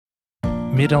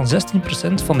Meer dan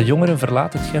 16% van de jongeren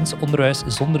verlaat het Gentse onderwijs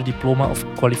zonder diploma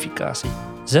of kwalificatie.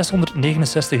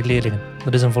 669 leerlingen,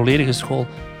 dat is een volledige school.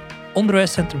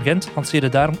 Onderwijscentrum Gent lanceerde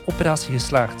daarom Operatie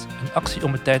Geslaagd, een actie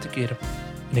om het tij te keren.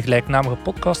 In de gelijknamige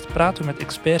podcast praten we met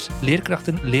experts,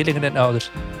 leerkrachten, leerlingen en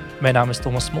ouders. Mijn naam is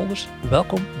Thomas Smolders.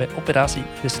 Welkom bij Operatie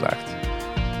Geslaagd.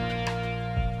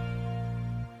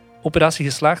 Operatie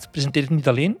Geslaagd presenteer ik niet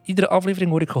alleen. Iedere aflevering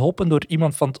word ik geholpen door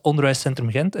iemand van het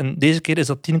Onderwijscentrum Gent. En deze keer is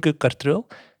dat Tineke Cartreul.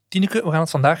 Tineke, we gaan het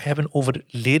vandaag hebben over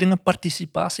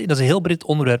leerlingenparticipatie. Dat is een heel breed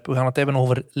onderwerp. We gaan het hebben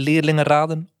over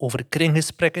leerlingenraden, over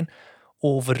kringgesprekken,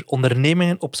 over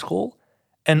ondernemingen op school.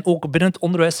 En ook binnen het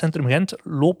Onderwijscentrum Gent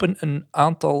lopen een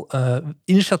aantal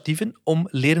initiatieven om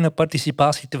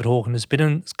leerlingenparticipatie te verhogen. Dus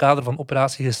binnen het kader van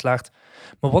Operatie Geslaagd.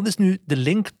 Maar wat is nu de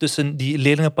link tussen die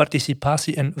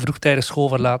leerlingenparticipatie en vroegtijdig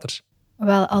schoolverlaters?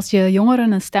 Wel, als je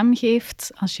jongeren een stem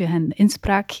geeft, als je hen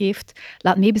inspraak geeft,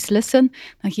 laat mee beslissen,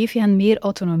 dan geef je hen meer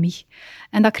autonomie.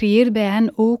 En dat creëert bij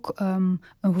hen ook een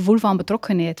gevoel van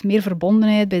betrokkenheid, meer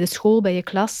verbondenheid bij de school, bij je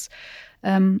klas.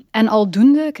 En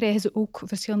aldoende krijgen ze ook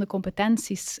verschillende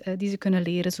competenties die ze kunnen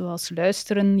leren, zoals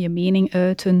luisteren, je mening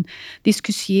uiten,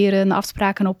 discussiëren,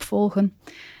 afspraken opvolgen.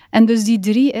 En dus die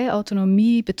drie,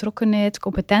 autonomie, betrokkenheid,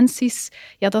 competenties,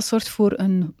 ja, dat zorgt voor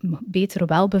een beter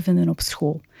welbevinden op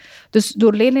school. Dus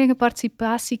door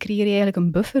leerlingenparticipatie creëer je eigenlijk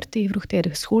een buffer tegen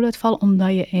vroegtijdige schooluitval,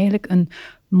 omdat je eigenlijk een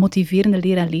motiverende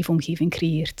leer- en leefomgeving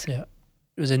creëert. Ja.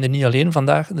 We zijn er niet alleen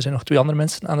vandaag, er zijn nog twee andere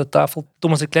mensen aan de tafel.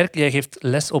 Thomas de Klerk, jij geeft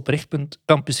les op Richtpunt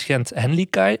Campus Gent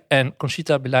Henlikai. En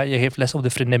Conchita Belay, jij geeft les op de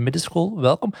Vriendin Middenschool.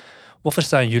 Welkom. Wat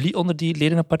verstaan jullie onder die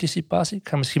leerlingenparticipatie? Ik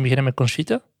ga misschien beginnen met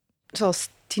Conchita. Zoals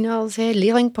Tina al zei,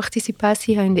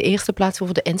 leerlingparticipatie gaat in de eerste plaats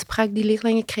over de inspraak die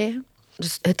leerlingen krijgen.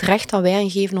 Dus het recht dat wij hen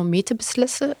geven om mee te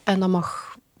beslissen, en dat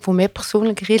mag voor mij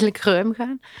persoonlijk redelijk ruim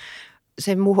gaan.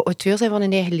 Zij mogen auteur zijn van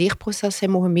hun eigen leerproces, zij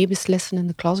mogen meebeslissen in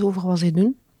de klas over wat zij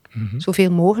doen.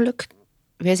 Zoveel mogelijk.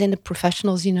 Wij zijn de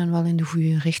professionals die hen wel in de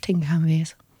goede richting gaan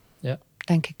wijzen. Ja.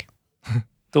 Denk ik.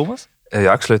 Thomas?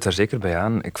 Ja, ik sluit daar zeker bij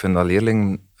aan. Ik vind dat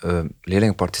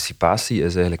leerlingenparticipatie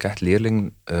is eigenlijk echt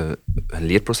leerlingen hun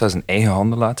leerproces in eigen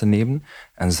handen laten nemen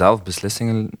en zelf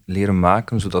beslissingen leren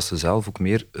maken, zodat ze zelf ook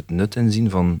meer het nut inzien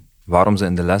van waarom ze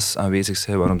in de les aanwezig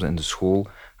zijn, waarom ze in de school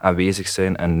aanwezig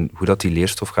zijn en hoe dat die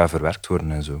leerstof gaat verwerkt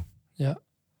worden en zo. Ja.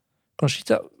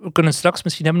 Conchita, we kunnen straks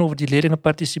misschien hebben over die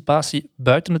leerlingenparticipatie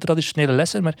buiten de traditionele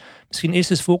lessen, maar misschien eerst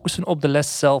eens focussen op de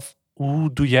les zelf.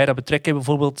 Hoe doe jij dat? Betrek je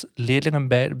bijvoorbeeld leerlingen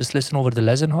bij het beslissen over de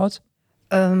lesinhoud?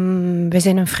 Wij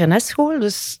zijn een Freinet-school,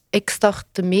 dus ik start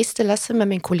de meeste lessen met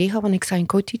mijn collega, want ik sta in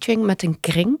co-teaching, met een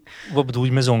kring. Wat bedoel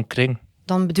je met zo'n kring?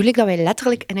 Dan bedoel ik dat wij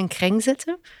letterlijk in een kring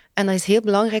zitten. En dat is heel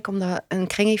belangrijk, omdat een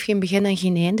kring heeft geen begin en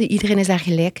geen einde. Iedereen is daar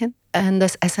gelijk in. En dat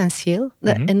is essentieel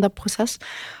in dat proces.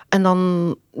 En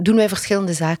dan doen wij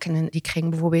verschillende zaken in die kring.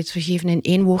 Bijvoorbeeld, we geven in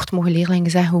 1 woord, mogen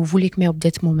leerlingen zeggen, hoe voel ik mij op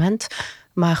dit moment?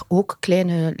 Maar ook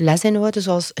kleine lesinhouden,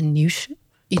 zoals een nieuwsje.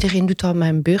 Iedereen doet dat met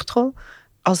een beurtrol.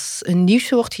 Als een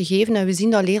nieuwsje wordt gegeven en we zien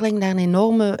dat leerlingen daar een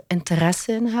enorme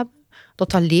interesse in hebben,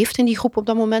 dat leeft in die groep op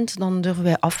dat moment, dan durven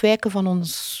wij afwijken van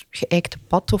ons geëikte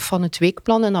pad of van het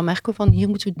weekplan en dan merken we van hier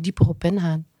moeten we dieper op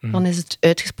ingaan. Dan is het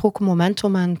uitgesproken moment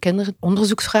om aan kinderen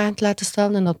onderzoeksvragen te laten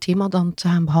stellen en dat thema dan te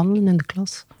gaan behandelen in de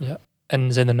klas. Ja.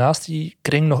 En zijn er naast die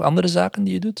kring nog andere zaken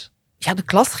die je doet? Ja, de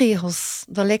klasregels,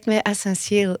 dat lijkt mij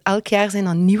essentieel. Elk jaar zijn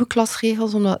er nieuwe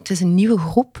klasregels, omdat het is een nieuwe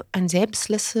groep en zij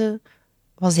beslissen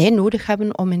wat zij nodig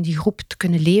hebben om in die groep te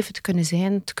kunnen leven, te kunnen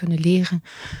zijn, te kunnen leren.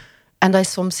 En dat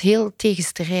is soms heel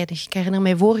tegenstrijdig. Ik herinner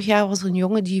mij, vorig jaar was er een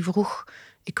jongen die vroeg,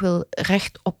 ik wil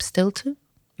recht op stilte.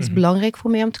 Dat is belangrijk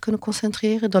voor mij om te kunnen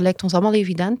concentreren. Dat lijkt ons allemaal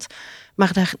evident.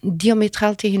 Maar daar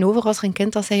diametraal tegenover was er een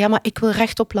kind dat zei, ja, maar ik wil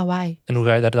recht op lawaai. En hoe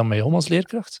ga je daar dan mee om als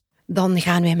leerkracht? Dan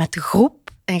gaan wij met de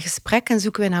groep in gesprek en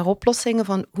zoeken wij naar oplossingen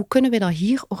van hoe kunnen we dat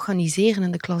hier organiseren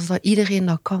in de klas, dat iedereen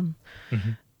dat kan.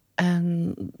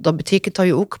 En dat betekent dat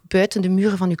je ook buiten de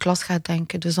muren van je klas gaat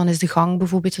denken. Dus dan is de gang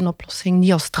bijvoorbeeld een oplossing.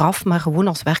 Niet als straf, maar gewoon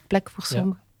als werkplek voor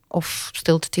sommigen. Of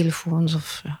stiltetelefoons.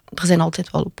 Er zijn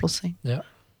altijd wel oplossingen. Ja.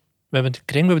 We hebben de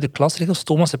kring, we hebben de klasregels.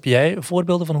 Thomas, heb jij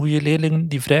voorbeelden van hoe je leerlingen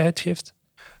die vrijheid geeft?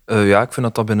 Ja, ik vind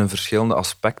dat dat binnen verschillende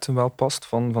aspecten wel past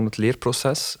van het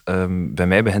leerproces. Bij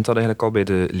mij begint dat eigenlijk al bij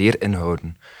de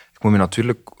leerinhouden. Ik moet me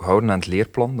natuurlijk houden aan het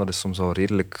leerplan. Dat is soms al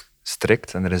redelijk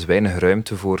strikt en er is weinig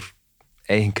ruimte voor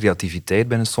eigen creativiteit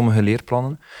binnen sommige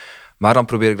leerplannen. Maar dan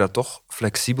probeer ik daar toch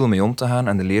flexibel mee om te gaan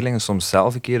en de leerlingen soms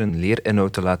zelf een keer een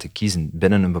leerinhoud te laten kiezen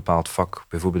binnen een bepaald vak.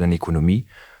 Bijvoorbeeld in economie.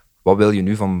 Wat wil je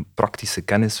nu van praktische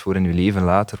kennis voor in je leven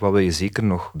later? Wat wil je zeker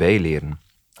nog bijleren?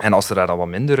 En als er daar dan wat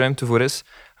minder ruimte voor is,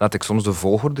 laat ik soms de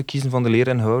volgorde kiezen van de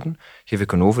leerinhouden. Geef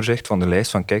ik een overzicht van de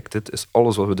lijst van kijk, dit is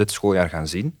alles wat we dit schooljaar gaan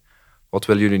zien. Wat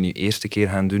willen jullie nu eerste keer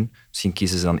gaan doen? Misschien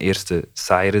kiezen ze dan eerst de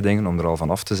saaiere dingen om er al van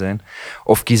af te zijn.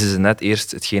 Of kiezen ze net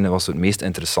eerst hetgene wat ze het meest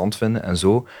interessant vinden. En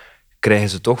zo krijgen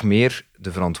ze toch meer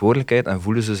de verantwoordelijkheid en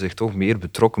voelen ze zich toch meer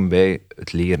betrokken bij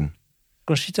het leren.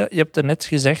 Conchita, je hebt net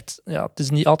gezegd, het is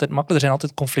niet altijd makkelijk. Er zijn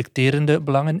altijd conflicterende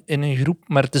belangen in een groep,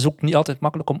 maar het is ook niet altijd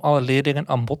makkelijk om alle leerlingen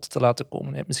aan bod te laten komen.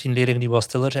 Je hebt misschien leerlingen die wat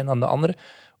stiller zijn dan de anderen.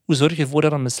 Hoe zorg je ervoor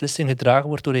dat een beslissing gedragen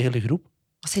wordt door de hele groep?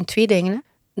 Dat zijn 2 dingen. Hè.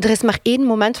 Er is maar 1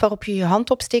 moment waarop je je hand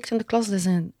opsteekt in de klas. Dat is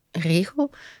een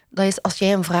regel. Dat is als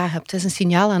jij een vraag hebt. Het is een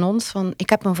signaal aan ons van, ik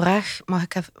heb een vraag,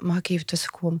 mag ik even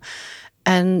tussenkomen?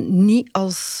 En niet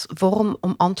als vorm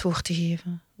om antwoord te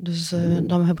geven. Dus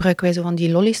dan gebruiken wij zo van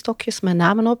die lollystokjes met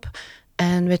namen op.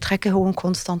 En wij trekken gewoon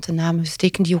constante namen. We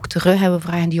steken die ook terug en we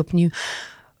vragen die opnieuw.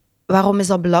 Waarom is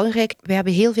dat belangrijk? Wij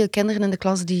hebben heel veel kinderen in de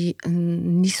klas die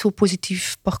een niet zo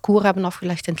positief parcours hebben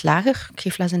afgelegd in het lager. Ik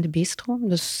geef les in de B-stroom,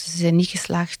 dus ze zijn niet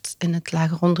geslaagd in het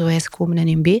lager onderwijs komen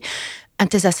in 1B. En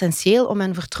het is essentieel om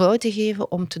hen vertrouwen te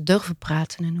geven om te durven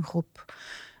praten in een groep.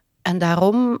 En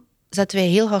daarom zetten wij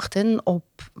heel hard in op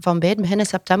van bij het begin in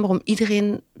september om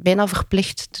iedereen bijna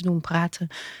verplicht te doen praten.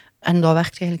 En dat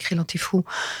werkt eigenlijk relatief goed.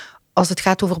 Als het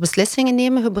gaat over beslissingen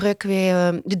nemen, gebruiken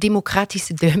wij de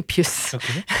democratische duimpjes.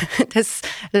 Okay. Dat is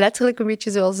letterlijk een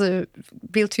beetje zoals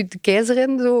beeld u de keizer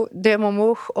in, zo duim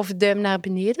omhoog of duim naar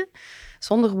beneden,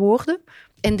 zonder woorden.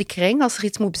 In de kring, als er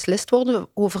iets moet beslist worden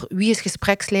over wie is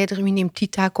gespreksleider, wie neemt die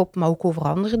taak op, maar ook over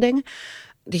andere dingen.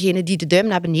 Degene die de duim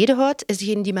naar beneden houdt, is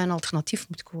degene die met een alternatief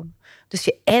moet komen. Dus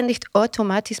je eindigt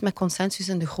automatisch met consensus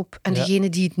in de groep. En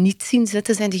degenen die het niet zien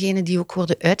zitten, zijn degenen die ook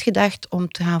worden uitgedaagd om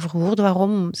te gaan verwoorden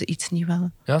waarom ze iets niet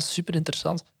willen. Ja, super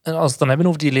interessant. En als we het dan hebben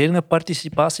over die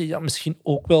leerlingenparticipatie, misschien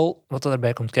ook wel wat er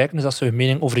daarbij komt kijken, is dat ze hun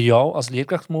mening over jou als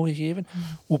leerkracht mogen geven.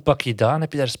 Hoe pak je dat aan?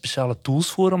 Heb je daar speciale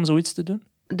tools voor om zoiets te doen?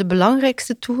 De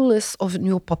belangrijkste tool is, of het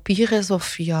nu op papier is of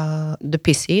via de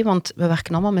pc, want we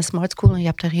werken allemaal met Smart School en je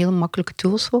hebt daar heel makkelijke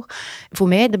tools voor. Voor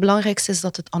mij, de belangrijkste is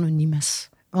dat het anoniem is.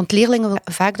 Want leerlingen willen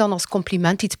vaak dan als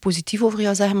compliment iets positiefs over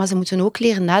jou zeggen, maar ze moeten ook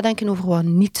leren nadenken over wat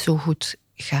niet zo goed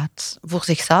gaat. Voor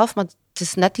zichzelf, maar het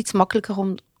is net iets makkelijker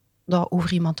om dat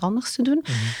over iemand anders te doen.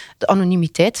 Mm-hmm. De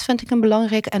anonimiteit vind ik een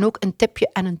belangrijke. En ook een tipje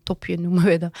en een topje noemen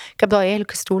we dat. Ik heb dat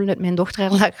eigenlijk gestolen uit mijn dochter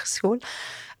haar lagere school.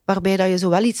 Waarbij dat je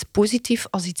zowel iets positief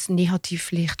als iets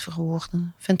negatief leert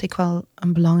verwoorden. Vind ik wel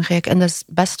een belangrijk. En dat is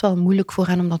best wel moeilijk voor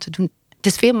hen om dat te doen. Het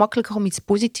is veel makkelijker om iets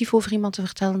positiefs over iemand te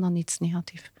vertellen dan iets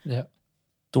negatiefs. Ja.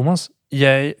 Thomas,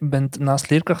 jij bent naast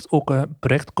leerkracht ook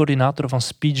projectcoördinator van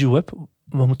Speed You Up.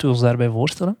 Wat moeten we ons daarbij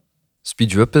voorstellen?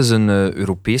 Speed You Up is een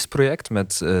Europees project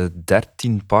met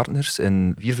 13 partners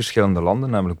in 4 verschillende landen,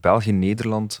 namelijk België,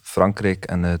 Nederland, Frankrijk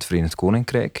en het Verenigd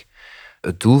Koninkrijk.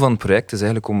 Het doel van het project is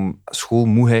eigenlijk om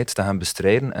schoolmoeheid te gaan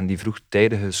bestrijden en die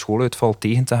vroegtijdige schooluitval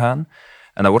tegen te gaan.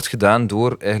 En dat wordt gedaan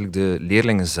door eigenlijk de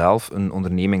leerlingen zelf een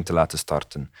onderneming te laten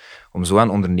starten. Om zo aan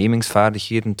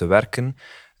ondernemingsvaardigheden te werken.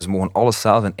 Ze mogen alles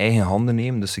zelf in eigen handen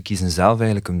nemen, dus ze kiezen zelf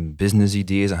eigenlijk een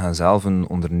businessidee, ze gaan zelf een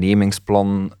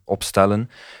ondernemingsplan opstellen.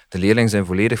 De leerlingen zijn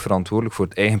volledig verantwoordelijk voor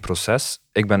het eigen proces.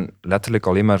 Ik ben letterlijk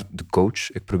alleen maar de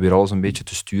coach. Ik probeer alles een beetje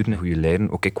te sturen, goede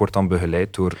leiden. Ook ik word dan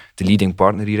begeleid door de leading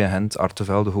partner hier in Gent,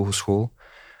 Artevelde Hogeschool.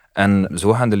 En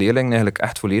zo gaan de leerlingen eigenlijk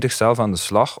echt volledig zelf aan de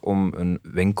slag om een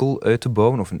winkel uit te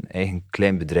bouwen of een eigen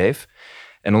klein bedrijf.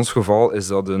 In ons geval is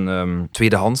dat een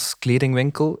tweedehands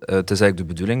kledingwinkel. Het is eigenlijk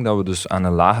de bedoeling dat we dus aan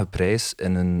een lage prijs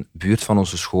in een buurt van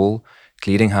onze school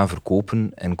kleding gaan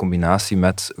verkopen in combinatie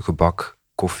met gebak,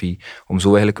 koffie. Om zo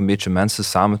eigenlijk een beetje mensen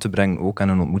samen te brengen ook en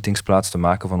een ontmoetingsplaats te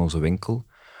maken van onze winkel.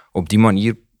 Op die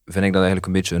manier vind ik dat eigenlijk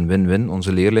een beetje een win-win.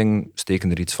 Onze leerlingen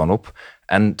steken er iets van op.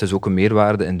 En het is ook een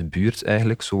meerwaarde in de buurt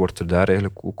eigenlijk. Zo wordt er daar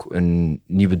eigenlijk ook een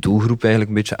nieuwe doelgroep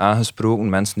eigenlijk een beetje aangesproken.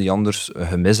 Mensen die anders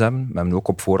gemis hebben. We hebben ook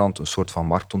op voorhand een soort van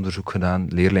marktonderzoek gedaan.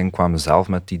 Leerlingen kwamen zelf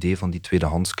met het idee van die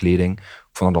tweedehands kleding. Ik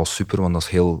vond het al super, want dat is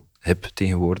heel hip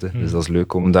tegenwoordig. Dus dat is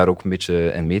leuk om daar ook een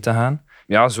beetje in mee te gaan.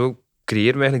 Ja, zo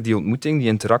creëren we eigenlijk die ontmoeting, die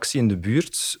interactie in de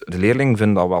buurt. De leerlingen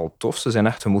vinden dat wel tof. Ze zijn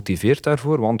echt gemotiveerd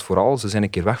daarvoor, want vooral, ze zijn een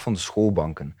keer weg van de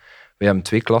schoolbanken. We hebben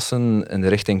 2 klassen in de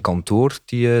richting kantoor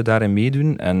die daarin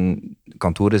meedoen. En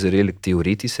kantoor is een redelijk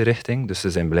theoretische richting. Dus ze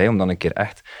zijn blij om dan een keer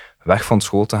echt weg van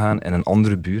school te gaan in een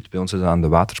andere buurt. Bij ons is dat aan de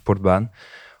watersportbaan.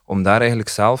 Om daar eigenlijk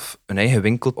zelf een eigen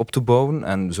winkel op te bouwen.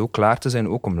 En zo klaar te zijn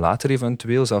ook om later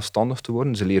eventueel zelfstandig te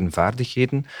worden. Ze leren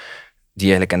vaardigheden die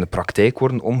eigenlijk in de praktijk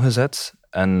worden omgezet.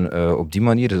 En op die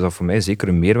manier is dat voor mij zeker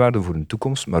een meerwaarde voor de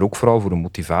toekomst. Maar ook vooral voor een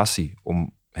motivatie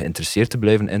om geïnteresseerd te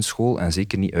blijven in school en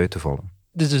zeker niet uit te vallen.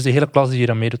 Dit is dus de hele klas die hier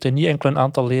aan meedoet en niet enkel een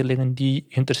aantal leerlingen die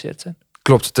geïnteresseerd zijn?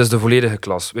 Klopt, het is de volledige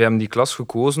klas. Wij hebben die klas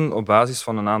gekozen op basis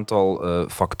van een aantal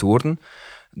factoren.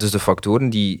 Dus de factoren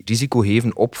die risico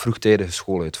geven op vroegtijdige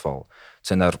schooluitval. Er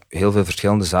zijn daar heel veel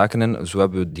verschillende zaken in. Zo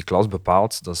hebben we die klas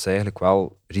bepaald dat ze eigenlijk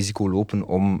wel risico lopen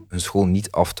om hun school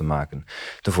niet af te maken.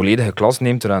 De volledige klas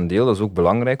neemt eraan deel. Dat is ook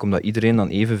belangrijk, omdat iedereen dan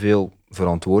evenveel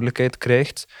verantwoordelijkheid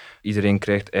krijgt. Iedereen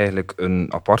krijgt eigenlijk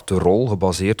een aparte rol,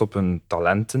 gebaseerd op hun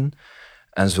talenten.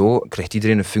 En zo krijgt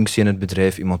iedereen een functie in het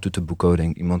bedrijf. Iemand doet de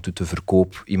boekhouding, iemand doet de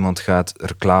verkoop, iemand gaat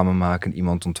reclame maken,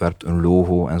 iemand ontwerpt een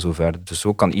logo en zo verder. Dus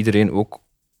zo kan iedereen ook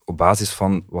op basis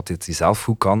van wat hij zelf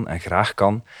goed kan en graag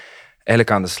kan,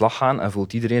 eigenlijk aan de slag gaan en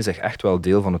voelt iedereen zich echt wel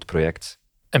deel van het project.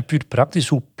 En puur praktisch,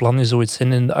 hoe plan je zoiets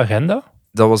in de agenda?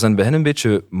 Dat was in het begin een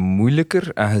beetje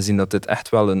moeilijker, aangezien dat dit echt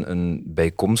wel een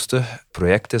bijkomstig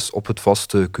project is op het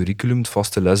vaste curriculum, het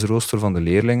vaste lesrooster van de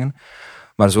leerlingen.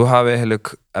 Maar zo hebben we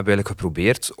eigenlijk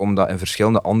geprobeerd om dat in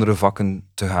verschillende andere vakken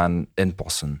te gaan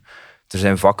inpassen. Er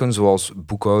zijn vakken zoals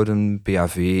boekhouden,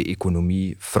 PHV,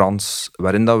 economie, Frans,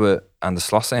 waarin dat we aan de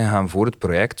slag zijn gegaan voor het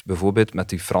project. Bijvoorbeeld met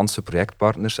die Franse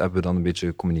projectpartners hebben we dan een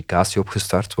beetje communicatie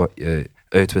opgestart,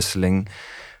 uitwisseling,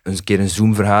 een keer een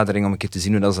Zoom-vergadering om een keer te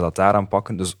zien hoe dat ze dat daar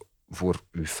aanpakken. Dus voor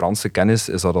uw Franse kennis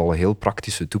is dat al een heel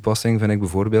praktische toepassing, vind ik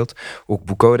bijvoorbeeld. Ook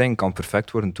boekhouding kan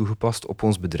perfect worden toegepast op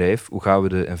ons bedrijf. Hoe gaan we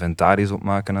de inventaris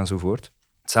opmaken enzovoort.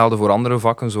 Hetzelfde voor andere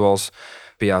vakken, zoals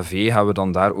PHV, gaan we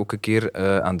dan daar ook een keer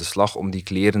aan de slag om die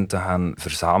kleren te gaan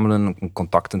verzamelen,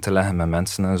 contacten te leggen met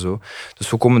mensen en zo. Dus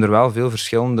zo komen er wel veel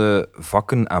verschillende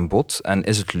vakken aan bod. En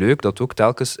is het leuk dat het ook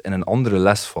telkens in een andere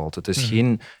les valt. Het is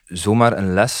geen zomaar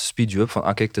een les SpeedUp van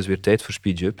kijk, het is weer tijd voor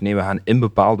SpeedUp. Nee, we gaan in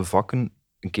bepaalde vakken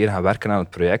een keer gaan werken aan het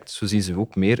project. Zo zien ze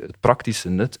ook meer het praktische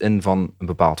nut in van een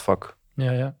bepaald vak.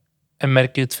 Ja. En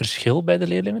merk je het verschil bij de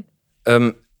leerlingen?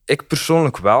 Ik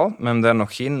persoonlijk wel. We hebben daar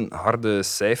nog geen harde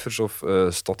cijfers of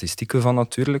statistieken van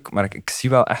natuurlijk. Maar ik zie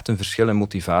wel echt een verschil in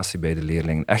motivatie bij de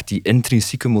leerlingen. Echt die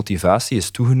intrinsieke motivatie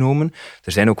is toegenomen.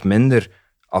 Er zijn ook minder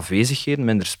afwezigheden,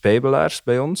 minder spijbelaars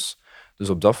bij ons. Dus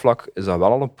op dat vlak is dat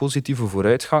wel al een positieve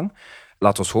vooruitgang.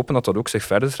 Laten we hopen dat dat ook zich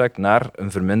verder trekt naar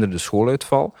een verminderde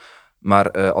schooluitval.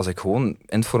 Maar als ik gewoon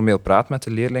informeel praat met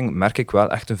de leerling, merk ik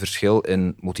wel echt een verschil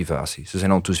in motivatie. Ze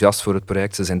zijn enthousiast voor het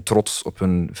project, ze zijn trots op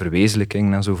hun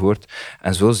verwezenlijking enzovoort.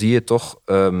 En zo zie je toch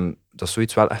dat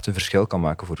zoiets wel echt een verschil kan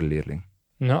maken voor de leerling.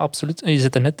 Ja, absoluut. En je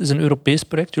zit er net, het is een Europees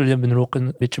project. Jullie hebben er ook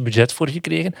een beetje budget voor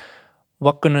gekregen.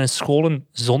 Wat kunnen scholen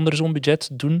zonder zo'n budget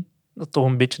doen dat toch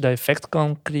een beetje dat effect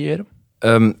kan creëren?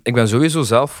 Ik ben sowieso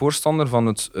zelf voorstander van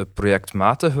het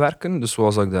projectmatig werken. Dus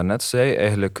zoals ik daarnet zei,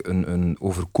 eigenlijk een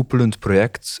overkoepelend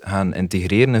project gaan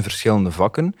integreren in verschillende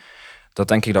vakken. Dat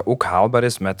denk ik dat ook haalbaar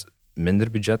is met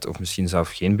minder budget of misschien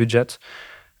zelf geen budget.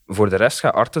 Voor de rest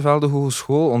gaat Artevelde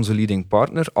Hogeschool, onze leading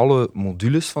partner, alle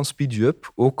modules van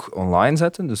SpeedUp ook online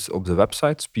zetten. Dus op de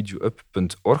website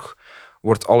speedup.org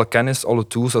wordt alle kennis, alle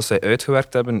tools dat zij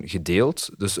uitgewerkt hebben, gedeeld.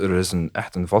 Dus er is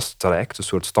echt een vast traject, een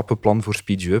soort stappenplan voor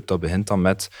SpeeduP. Dat begint dan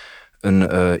met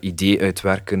een idee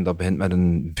uitwerken, dat begint met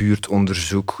een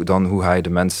buurtonderzoek, dan hoe ga je de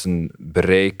mensen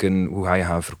bereiken, hoe ga je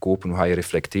gaan verkopen, hoe ga je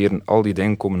reflecteren. Al die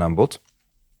dingen komen aan bod.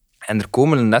 En er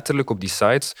komen letterlijk op die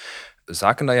sites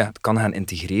zaken dat je kan gaan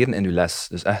integreren in je les.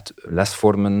 Dus echt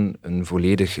lesvormen, een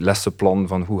volledig lessenplan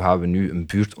van hoe gaan we nu een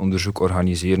buurtonderzoek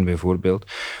organiseren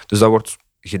bijvoorbeeld. Dus dat wordt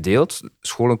gedeeld.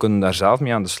 Scholen kunnen daar zelf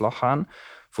mee aan de slag gaan.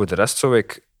 Voor de rest zou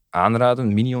ik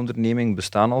aanraden, mini-ondernemingen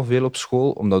bestaan al veel op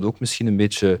school, om dat ook misschien een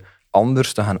beetje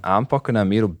anders te gaan aanpakken en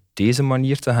meer op deze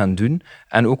manier te gaan doen.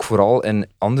 En ook vooral in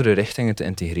andere richtingen te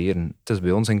integreren. Het is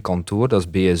bij ons in kantoor, dat is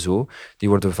BSO. Die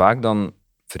worden vaak dan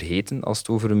vergeten als het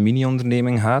over een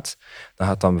mini-onderneming gaat. Dan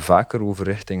gaat het dan vaker over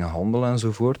richtingen handel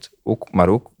enzovoort. Maar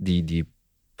ook die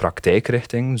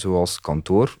praktijkrichting, zoals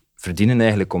kantoor, verdienen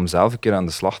eigenlijk om zelf een keer aan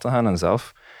de slag te gaan en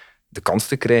zelf de kans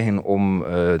te krijgen om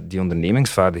die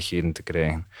ondernemingsvaardigheden te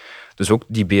krijgen. Dus ook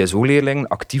die BSO-leerlingen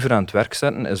actiever aan het werk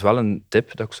zetten is wel een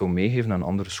tip dat ik zou meegeven aan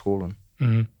andere scholen.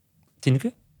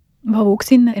 Tineke? Wat we ook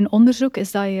zien in onderzoek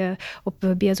is dat je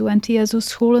op BSO- en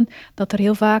TSO-scholen dat er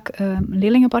heel vaak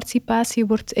leerlingenparticipatie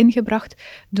wordt ingebracht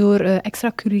door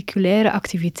extracurriculaire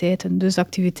activiteiten. Dus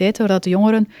activiteiten waar de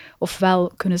jongeren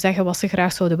ofwel kunnen zeggen wat ze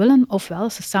graag zouden willen, ofwel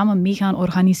ze samen mee gaan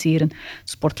organiseren.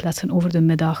 Sportlessen over de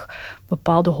middag,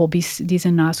 bepaalde hobby's die ze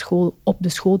na school op de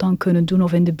school dan kunnen doen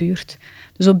of in de buurt.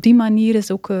 Dus op die manier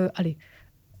is ook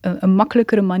een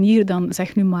makkelijkere manier dan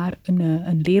zeg nu maar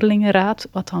een leerlingenraad,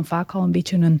 wat dan vaak al een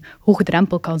beetje een hoge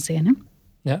drempel kan zijn. Hè?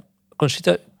 Ja.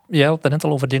 Conchita, jij had het net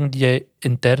al over dingen die jij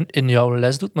intern in jouw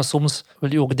les doet, maar soms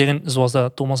wil je ook dingen, zoals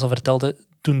dat Thomas al vertelde,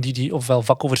 doen die ofwel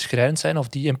vakoverschrijdend zijn of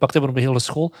die impact hebben op de hele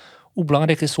school. Hoe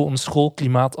belangrijk is zo'n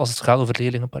schoolklimaat als het gaat over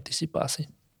leerlingenparticipatie?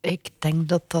 Ik denk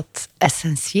dat dat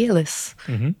essentieel is.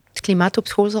 Mm-hmm. Het klimaat op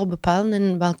school zal bepalen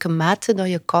in welke mate dat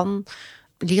je kan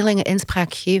leerlingen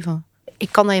inspraak geven.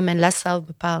 Ik kan dat in mijn les zelf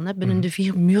bepalen. Hè. Binnen de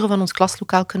 4 muren van ons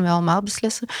klaslokaal kunnen we allemaal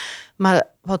beslissen. Maar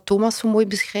wat Thomas zo mooi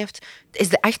beschrijft, is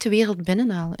de echte wereld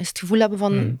binnenhalen. Is het gevoel hebben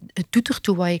van, het doet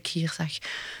ertoe wat ik hier zeg.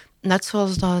 Net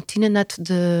zoals dat Tine net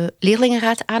de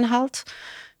leerlingenraad aanhaalt.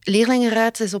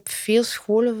 Leerlingenraad is op veel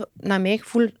scholen, naar mijn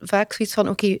gevoel, vaak zoiets van,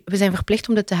 oké, we zijn verplicht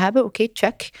om dit te hebben. Oké,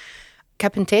 check. Ik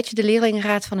heb een tijdje de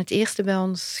leerlingenraad van het eerste bij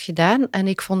ons gedaan. En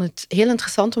ik vond het heel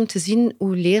interessant om te zien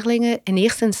hoe leerlingen in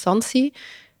eerste instantie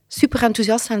super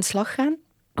enthousiast aan de slag gaan.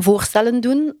 Voorstellen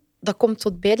doen, dat komt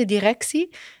tot bij de directie.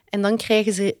 En dan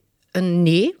krijgen ze een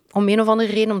nee, om een of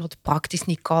andere reden, omdat het praktisch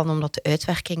niet kan, omdat de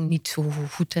uitwerking niet zo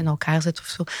goed in elkaar zit of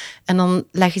zo. En dan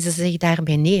leggen ze zich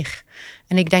daarbij neer.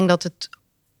 En ik denk dat het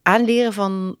aanleren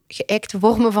van geëikte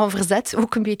vormen van verzet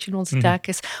ook een beetje onze taak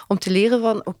is. Om te leren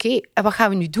van, oké, en wat gaan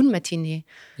we nu doen met die nee?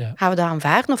 Ja. Gaan we dat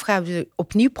aanvaarden of gaan we het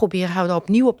opnieuw proberen? Gaan we dat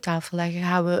opnieuw op tafel leggen?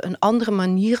 Gaan we een andere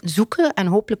manier zoeken en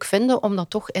hopelijk vinden om dat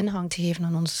toch ingang te geven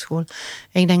aan onze school?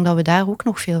 En ik denk dat we daar ook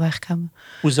nog veel werk hebben.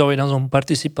 Hoe zou je dan zo'n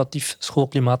participatief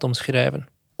schoolklimaat omschrijven?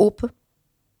 Open.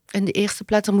 In de eerste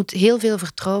plaats, er moet heel veel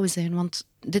vertrouwen zijn. Want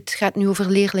dit gaat nu over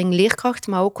leerling-leerkracht,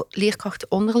 maar ook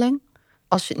leerkrachten onderling.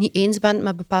 Als je het niet eens bent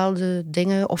met bepaalde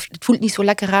dingen, of het voelt niet zo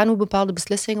lekker aan hoe bepaalde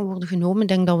beslissingen worden genomen, ik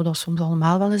denk dat we dat soms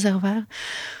allemaal wel eens ervaren.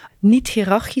 Niet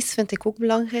hiërarchisch vind ik ook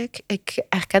belangrijk. Ik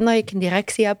erken dat ik een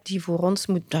directie heb die voor ons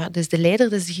moet... Dat is de leider,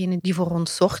 dat is degene die voor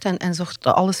ons zorgt en zorgt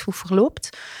dat alles goed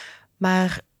verloopt.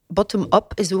 Maar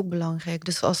bottom-up is ook belangrijk.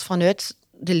 Dus als vanuit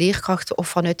de leerkrachten of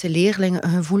vanuit de leerlingen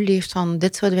een gevoel heeft van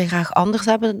dit zouden wij graag anders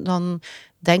hebben, dan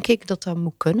denk ik dat dat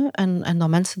moet kunnen en dat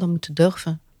mensen dat moeten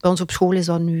durven. Bij ons op school is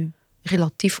dat nu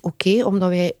relatief oké, omdat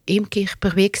wij 1 keer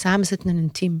per week samen zitten in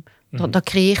een team. Dat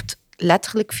creëert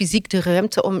letterlijk fysiek de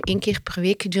ruimte om 1 keer per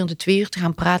week gedurende 2 uur te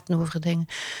gaan praten over dingen.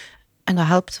 En dat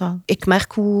helpt wel. Ik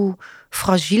merk hoe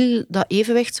fragiel dat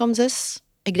evenwicht soms is.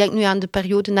 Ik denk nu aan de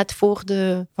periode net voor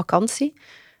de vakantie.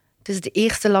 Het is de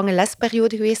eerste lange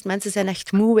lesperiode geweest. Mensen zijn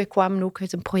echt moe. Wij kwamen ook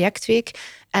uit een projectweek.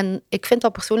 En ik vind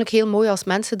dat persoonlijk heel mooi als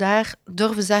mensen daar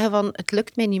durven zeggen van het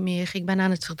lukt mij niet meer. Ik ben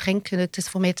aan het verdrinken. Het is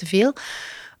voor mij te veel.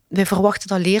 Wij verwachten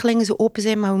dat leerlingen zo open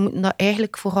zijn, maar we moeten dat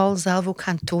eigenlijk vooral zelf ook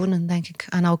gaan tonen, denk ik,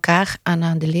 aan elkaar en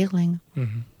aan de leerlingen.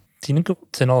 Tineke,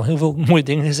 het zijn al heel veel mooie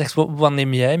dingen gezegd. Wat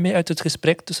neem jij mee uit het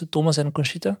gesprek tussen Thomas en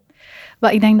Conchita?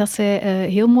 Wel, ik denk dat zij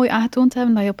heel mooi aangetoond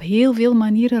hebben dat je op heel veel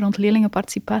manieren rond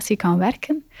leerlingenparticipatie kan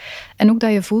werken. En ook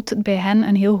dat je voelt bij hen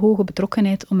een heel hoge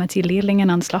betrokkenheid om met die leerlingen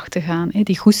aan de slag te gaan.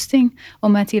 Die goesting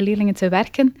om met die leerlingen te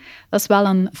werken, dat is wel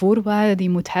een voorwaarde die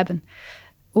je moet hebben.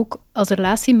 Ook als de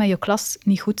relatie met je klas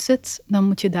niet goed zit, dan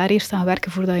moet je daar eerst aan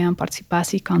werken voordat je aan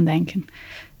participatie kan denken.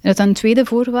 En een tweede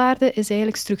voorwaarde is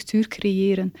eigenlijk structuur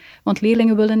creëren. Want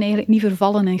leerlingen willen eigenlijk niet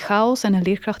vervallen in chaos en een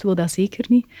leerkracht wil dat zeker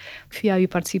niet. Via je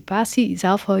participatie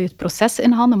zelf hou je het proces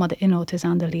in handen, maar de inhoud is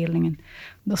aan de leerlingen.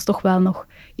 Dat is toch wel nog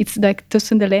iets dat ik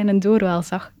tussen de lijnen door wel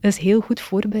zag. Het is heel goed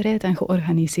voorbereid en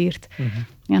georganiseerd.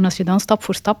 En als je dan stap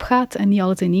voor stap gaat en niet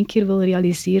alles in 1 keer wil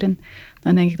realiseren,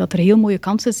 dan denk ik dat er heel mooie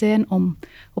kansen zijn om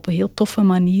op een heel toffe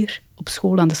manier op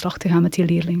school aan de slag te gaan met die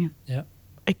leerlingen. Ja.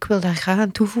 Ik wil daar graag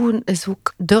aan toevoegen, is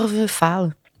ook durven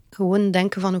falen. Gewoon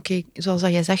denken van, oké, zoals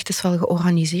dat jij zegt, het is wel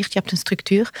georganiseerd, je hebt een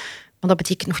structuur, maar dat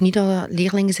betekent nog niet dat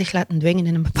leerlingen zich laten dwingen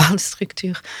in een bepaalde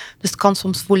structuur. Dus het kan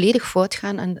soms volledig fout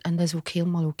gaan en dat is ook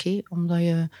helemaal oké, omdat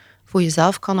je voor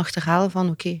jezelf kan achterhalen van,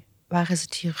 oké, waar is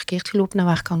het hier verkeerd gelopen en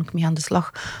waar kan ik mee aan de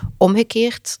slag?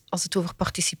 Omgekeerd, als het over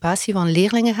participatie van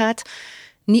leerlingen gaat,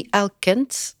 niet elk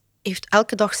kind heeft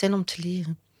elke dag zin om te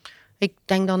leren. Ik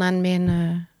denk dan aan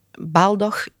mijn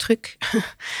baaldagtruc.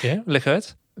 Oké, leg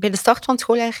uit. Bij de start van het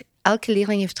schooljaar, elke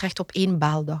leerling heeft recht op 1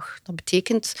 baaldag. Dat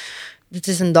betekent, dit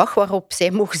is een dag waarop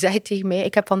zij mogen zeggen tegen mij,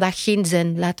 ik heb vandaag geen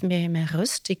zin, laat mij mijn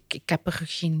rust. Ik heb er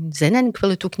geen zin in, ik wil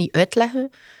het ook niet uitleggen.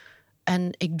 En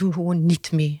ik doe gewoon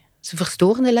niet mee. Ze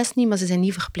verstoren de les niet, maar ze zijn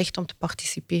niet verplicht om te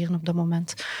participeren op dat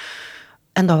moment.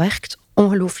 En dat werkt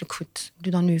ongelooflijk goed. Ik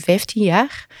doe dat nu 15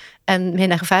 jaar. En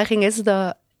mijn ervaring is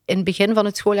dat in het begin van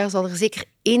het schooljaar zal er zeker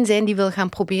 1 zijn die wil gaan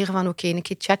proberen van oké, een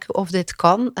keer checken of dit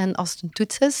kan. En als het een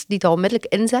toets is, die dat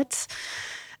onmiddellijk inzet.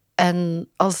 En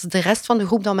als de rest van de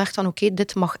groep dan merkt van oké,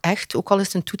 dit mag echt. Ook al is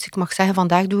het een toets, ik mag zeggen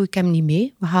vandaag doe ik hem niet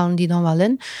mee. We halen die dan wel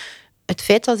in. Het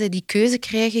feit dat zij die keuze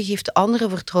krijgen, geeft de anderen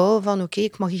vertrouwen van oké,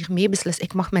 ik mag hier mee beslissen.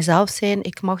 Ik mag mezelf zijn,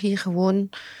 ik mag hier gewoon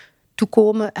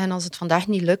toekomen. En als het vandaag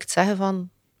niet lukt, zeggen van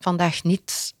vandaag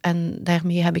niet. En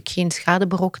daarmee heb ik geen schade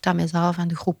berokkend aan mezelf, aan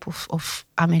de groep of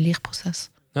aan mijn leerproces.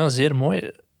 Ja, zeer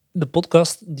mooi. De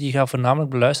podcast die gaat voornamelijk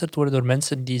beluisterd worden door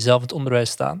mensen die zelf in het onderwijs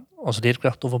staan, als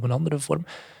leerkracht of op een andere vorm.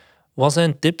 Wat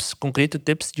zijn tips, concrete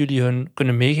tips die jullie hun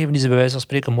kunnen meegeven, die ze bij wijze van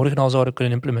spreken morgen al zouden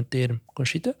kunnen implementeren?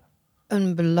 Conchita?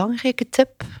 Een belangrijke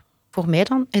tip voor mij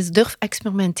dan, is durf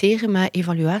experimenteren met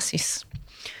evaluaties.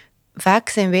 Vaak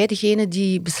zijn wij degene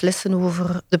die beslissen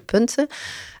over de punten.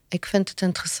 Ik vind het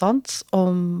interessant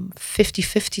om 50-50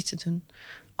 te doen.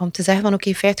 Om te zeggen van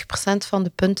oké, 50% van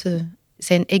de punten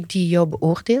zijn ik die jou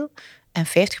beoordeel. En 50%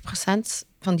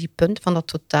 van die punten, van dat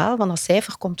totaal, van dat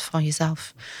cijfer, komt van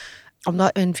jezelf.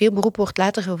 Omdat in veel beroepen wordt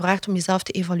later gevraagd om jezelf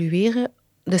te evalueren.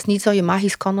 Dat is niet dat je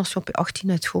magisch kan als je op je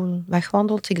 18 uit school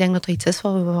wegwandelt. Ik denk dat er iets is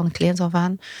wat we van kleins af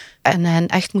aan en hen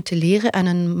echt moeten leren. En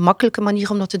een makkelijke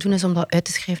manier om dat te doen is om dat uit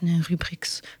te schrijven in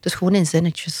rubrics. Dus gewoon in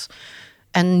zinnetjes.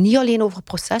 En niet alleen over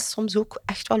proces, soms ook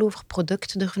echt wel over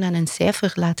producten durven en een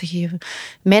cijfer laten geven.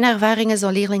 Mijn ervaring is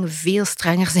dat leerlingen veel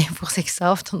strenger zijn voor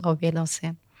zichzelf dan dat wij dat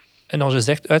zijn. En als je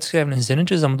zegt uitschrijven in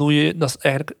zinnetjes, dan bedoel je dat is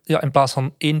eigenlijk in plaats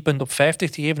van 1 punt op 50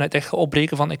 te geven, dat je echt gaat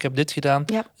opbreken van ik heb dit gedaan,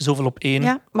 zoveel op 1.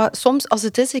 Ja, maar soms als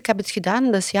het is, ik heb het gedaan,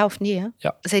 dat is ja of nee. Hè.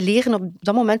 Ja. Zij leren op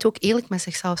dat moment ook eerlijk met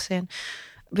zichzelf zijn.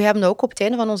 We hebben dat ook op het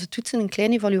einde van onze toetsen een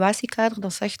klein evaluatiekader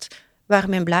dat zegt, waren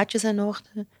mijn blaadjes in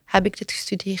orde? Heb ik dit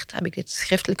gestudeerd? Heb ik dit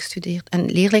schriftelijk gestudeerd? En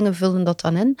leerlingen vullen dat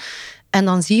dan in. En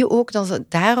dan zie je ook dat ze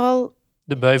daar al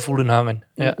de bui voelen hangen.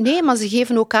 Ja. Nee, maar ze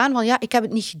geven ook aan van ik heb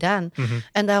het niet gedaan. Mm-hmm.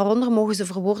 En daaronder mogen ze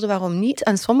verwoorden waarom niet.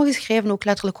 En sommigen schrijven ook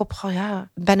letterlijk op,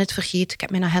 ik ben het vergeten, ik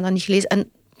heb mijn agenda niet gelezen.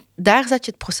 En daar zet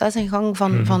je het proces in gang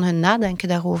van hun nadenken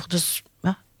daarover. Dus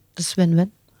ja, dat is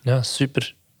win-win. Ja,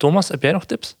 super. Thomas, heb jij nog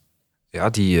tips? Ja,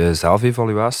 die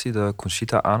zelfevaluatie die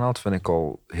Conchita aanhaalt, vind ik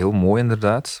al heel mooi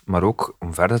inderdaad. Maar ook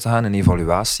om verder te gaan in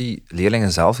evaluatie,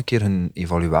 leerlingen zelf een keer hun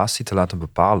evaluatie te laten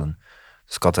bepalen.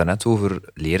 Dus ik had het net over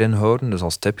leerinhouden. Dus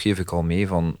als tip geef ik al mee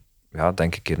van,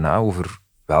 denk een keer na over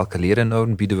welke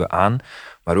leerinhouden bieden we aan,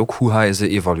 maar ook hoe ga je ze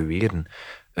evalueren.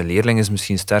 Een leerling is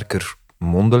misschien sterker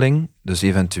mondeling, dus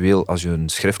eventueel als je een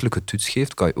schriftelijke toets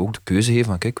geeft, kan je ook de keuze geven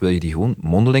van, kijk, wil je die gewoon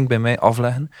mondeling bij mij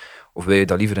afleggen? Of wil je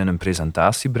dat liever in een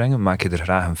presentatie brengen? Maak je er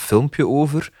graag een filmpje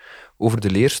over de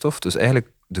leerstof? Dus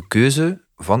eigenlijk de keuze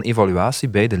van evaluatie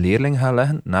bij de leerling gaan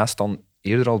leggen, naast dan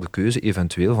eerder al de keuze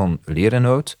eventueel van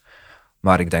leerinhoud.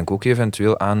 Maar ik denk ook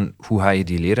eventueel aan hoe ga je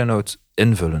die leerinhoud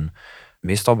invullen.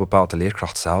 Meestal bepaalt de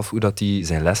leerkracht zelf hoe dat die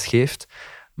zijn les geeft,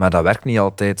 maar dat werkt niet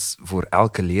altijd voor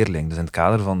elke leerling. Dus in het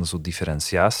kader van zo'n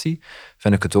differentiatie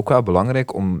vind ik het ook wel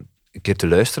belangrijk om een keer te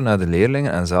luisteren naar de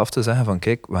leerlingen en zelf te zeggen van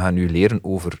kijk, we gaan nu leren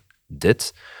over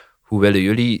dit. Hoe willen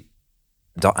jullie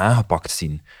dat aangepakt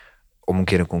zien? Om een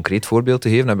keer een concreet voorbeeld te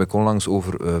geven, heb ik onlangs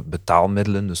over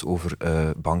betaalmiddelen, dus over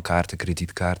bankkaarten,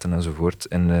 kredietkaarten enzovoort,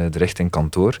 in de richting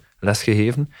kantoor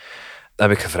lesgegeven. Dan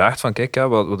heb ik gevraagd van, kijk,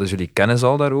 wat is jullie kennis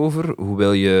al daarover? Hoe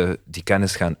wil je die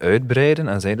kennis gaan uitbreiden?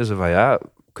 En zeiden ze van,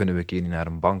 kunnen we een keer niet naar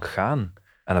een bank gaan? En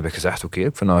dan heb ik gezegd, oké,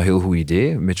 ik vind dat een heel goed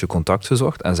idee, een beetje contact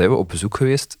gezocht. En zijn we op bezoek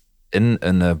geweest in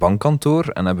een bankkantoor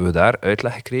en hebben we daar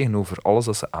uitleg gekregen over alles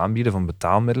dat ze aanbieden van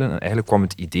betaalmiddelen. En eigenlijk kwam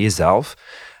het idee zelf.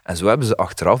 En zo hebben ze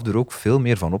achteraf er ook veel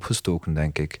meer van opgestoken,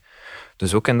 denk ik.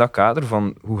 Dus ook in dat kader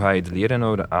van hoe ga je de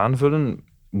leerinhouden aanvullen,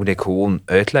 moet ik gewoon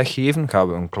uitleg geven? Gaan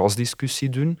we een klasdiscussie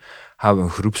doen? Gaan we een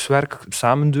groepswerk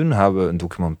samen doen? Gaan we een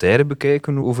documentaire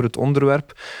bekijken over het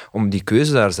onderwerp? Om die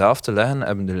keuze daar zelf te leggen,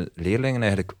 hebben de leerlingen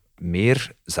eigenlijk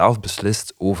meer zelf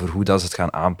beslist over hoe dat ze het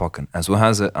gaan aanpakken. En zo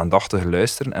gaan ze aandachtig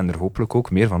luisteren en er hopelijk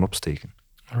ook meer van opsteken.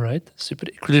 Alright, super.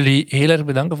 Ik wil jullie heel erg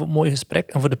bedanken voor het mooie gesprek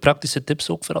en voor de praktische tips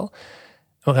ook vooral.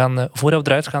 We gaan, voordat we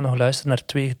eruit gaan, nog luisteren naar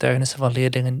 2 getuigenissen van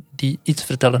leerlingen die iets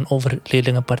vertellen over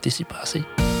leerlingenparticipatie.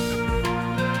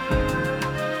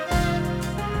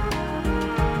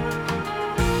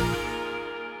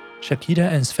 Shakira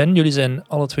en Sven, jullie zijn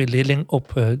alle 2 leerling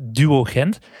op Duo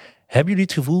Gent. Hebben jullie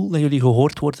het gevoel dat jullie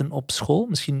gehoord worden op school?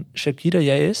 Misschien Shakira,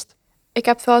 jij eerst? Ik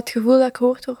heb wel het gevoel dat ik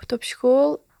gehoord word op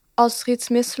school. Als er iets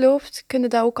misloopt, kunnen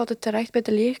dat ook altijd terecht bij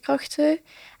de leerkrachten.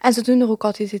 En ze doen er ook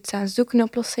altijd iets aan. Ze zoeken een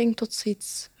oplossing tot ze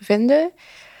iets vinden.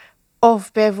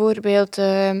 Of bijvoorbeeld,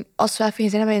 als we even geen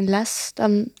zin hebben in les,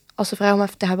 dan, als ze vragen om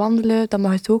even te gaan wandelen, dan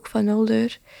mag het ook van 0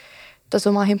 uur. Dat is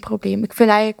helemaal geen probleem. Ik vind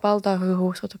eigenlijk wel dat je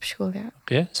gehoord wordt op school. Ja.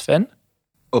 Oké, Sven?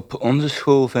 Op onze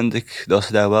school vind ik dat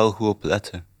ze daar wel goed op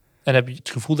letten. En heb je het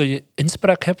gevoel dat je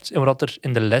inspraak hebt in wat er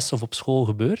in de les of op school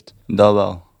gebeurt? Dat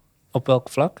wel. Op welk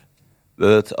vlak?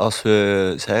 Als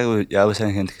we zeggen, we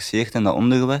zijn geïnteresseerd in dat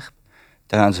onderwerp,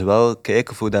 dan gaan ze wel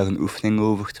kijken voor daar een oefening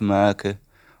over te maken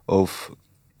of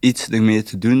iets ermee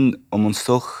te doen om ons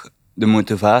toch de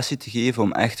motivatie te geven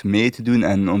om echt mee te doen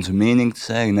en onze mening te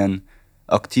zeggen en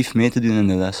actief mee te doen in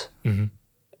de les. Mm-hmm.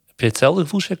 Heb je hetzelfde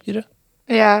gevoel, Shakira?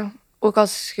 Ja, ook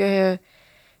als je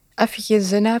even geen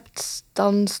zin hebt,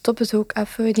 dan stoppen ze ook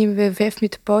even, nemen we 5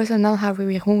 minuten pauze en dan gaan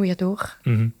we gewoon weer door.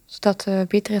 Mm-hmm. Zodat het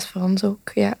beter is voor ons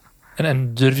ook, ja.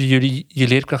 En durven jullie je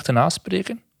leerkrachten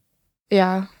aanspreken?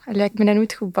 ja, ik ben daar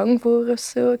nooit goed bang voor of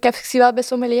zo. Ik zie wel bij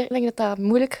sommige leerlingen dat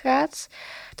moeilijk gaat.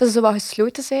 Dat ze zo wat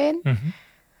gesloten zijn. Mhm.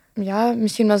 Ja,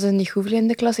 misschien was het niet goed in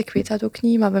de klas, ik weet dat ook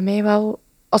niet. Maar bij mij wel,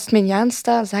 als het mij niet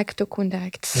aanstaat, zeg ik het ook gewoon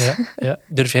direct. Ja.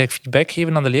 Durf jij feedback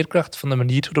geven aan de leerkracht van de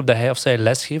manier waarop dat hij of zij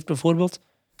les geeft, bijvoorbeeld?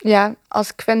 Ja,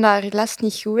 als ik vind dat er les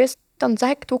niet goed is, dan zeg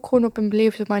ik het ook gewoon op een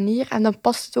beleefde manier. En dan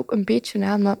past het ook een beetje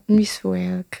aan, maar niet zo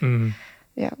eigenlijk.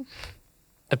 Ja.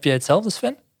 Heb jij hetzelfde,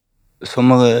 Sven?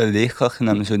 Sommige leerkrachten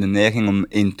hebben zo de neiging om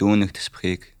eentonig te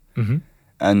spreken. Mhm.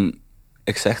 En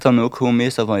ik zeg dan ook gewoon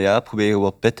meestal van ja, probeer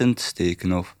wat pit in te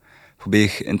steken of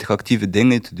probeer interactieve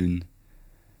dingen te doen.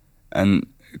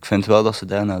 En ik vind wel dat ze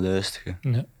daarnaar luisteren.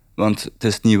 Ja. Want het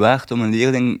is niet waard om een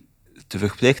leerling te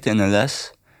verplichten in een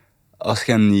les als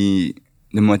je hem niet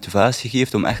de motivatie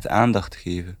geeft om echt aandacht te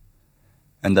geven.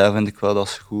 En daar vind ik wel dat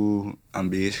ze goed aan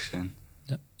bezig zijn.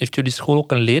 Ja. Heeft jullie school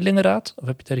ook een leerlingenraad? Of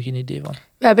heb je daar geen idee van?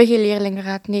 We hebben geen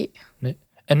leerlingenraad, nee. Nee.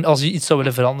 En als je iets zou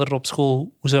willen veranderen op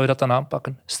school, hoe zou je dat dan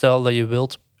aanpakken? Stel dat je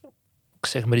wilt, ik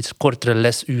zeg maar iets kortere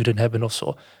lesuren hebben of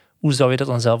zo. Hoe zou je dat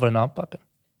dan zelf willen aanpakken?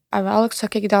 En wel,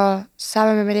 zou ik dat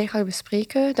samen met mijn leerkracht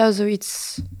bespreken. Dat we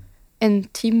zoiets in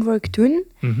teamwork doen.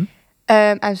 Mhm.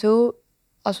 En zo,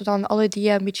 als we dan alle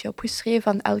ideeën een beetje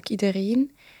opgeschreven van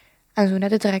iedereen. En zo net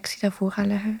de directie daarvoor gaan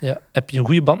leggen. Ja. Heb je een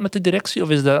goede band met de directie? Of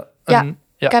is dat een...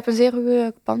 Ja. Ik heb een zeer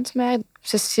goede band met haar.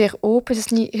 Ze is zeer open.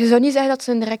 Je zou niet zeggen dat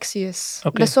ze een directie is.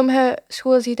 Oké. Bij sommige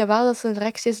scholen zie je dat wel, dat ze een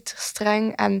directie is, het is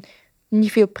streng en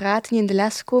niet veel praten, niet in de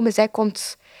les komen. Zij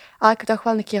komt elke dag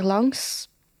wel een keer langs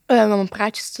om een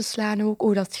praatjes te slaan ook,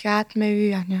 hoe dat gaat met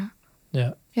u. En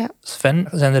ja. Ja. Sven,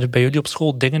 zijn er bij jullie op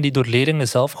school dingen die door leerlingen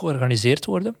zelf georganiseerd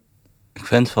worden? Ik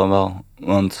vind van wel,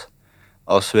 want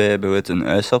als wij bijvoorbeeld een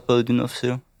uitstap willen doen of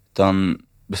zo, dan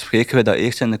bespreken we dat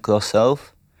eerst in de klas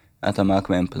zelf en dan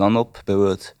maken wij een plan op,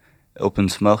 bijvoorbeeld op een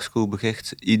smart school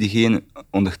bericht, iedereen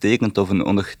ondertekent of een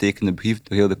ondergetekende brief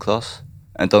door heel de klas.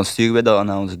 En dan sturen wij dat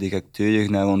naar onze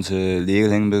directeur, naar onze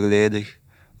leerlingbegeleider,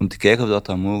 om te kijken of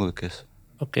dat mogelijk is.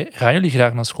 Oké. Gaan jullie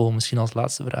graag naar school? Misschien als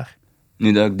laatste vraag.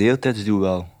 Nu dat ik deeltijds doe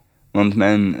wel. Want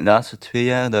mijn laatste 2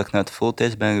 jaar dat ik naar het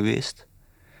voltijds ben geweest,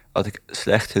 had ik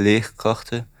slechte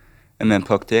leerkrachten. In mijn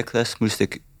praktijkles moest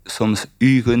ik soms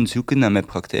uren zoeken naar mijn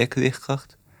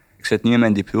praktijkleerkracht. Ik zit nu in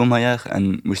mijn diplomajaar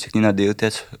en moest ik niet naar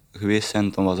deeltijds geweest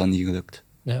zijn, dan was dat niet gelukt.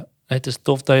 Ja. Het is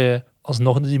tof dat je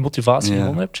alsnog die motivatie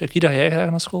gevonden hebt. Shakira, ga jij graag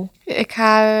naar school? Ik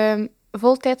ga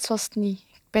voltijds was het niet.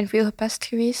 Ik ben veel gepest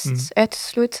geweest,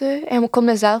 uitgesloten. En ik kon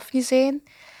mezelf niet zijn.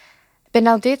 Ik ben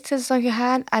naar deeltijds dan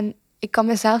gegaan en ik kan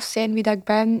mezelf zijn wie dat ik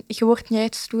ben. Je wordt niet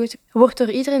uitgesloten. Je wordt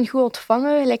door iedereen goed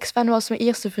ontvangen. Like Sven was mijn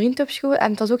eerste vriend op school. En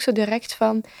het was ook zo direct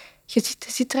van, je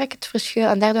ziet direct het verschil.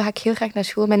 En daardoor ga ik heel graag naar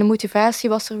school. Mijn motivatie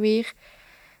was er weer.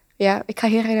 Ja, ik ga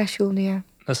heel graag naar school nu. Ja.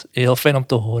 Dat is heel fijn om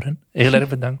te horen. Heel erg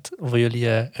bedankt voor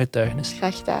jullie getuigenis.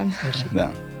 Graag gedaan. Merci.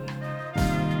 Ja.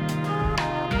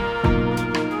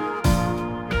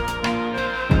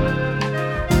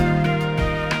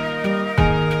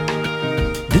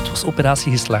 Dit was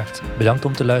Operatie Geslaagd. Bedankt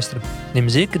om te luisteren. Neem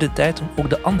zeker de tijd om ook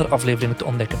de andere afleveringen te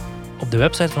ontdekken. Op de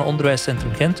website van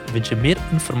Onderwijscentrum Gent vind je meer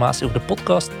informatie over de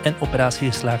podcast en Operatie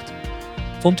Geslaagd.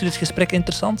 Vond u dit gesprek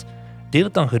interessant? Deel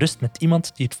het dan gerust met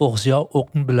iemand die het volgens jou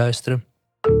ook moet beluisteren.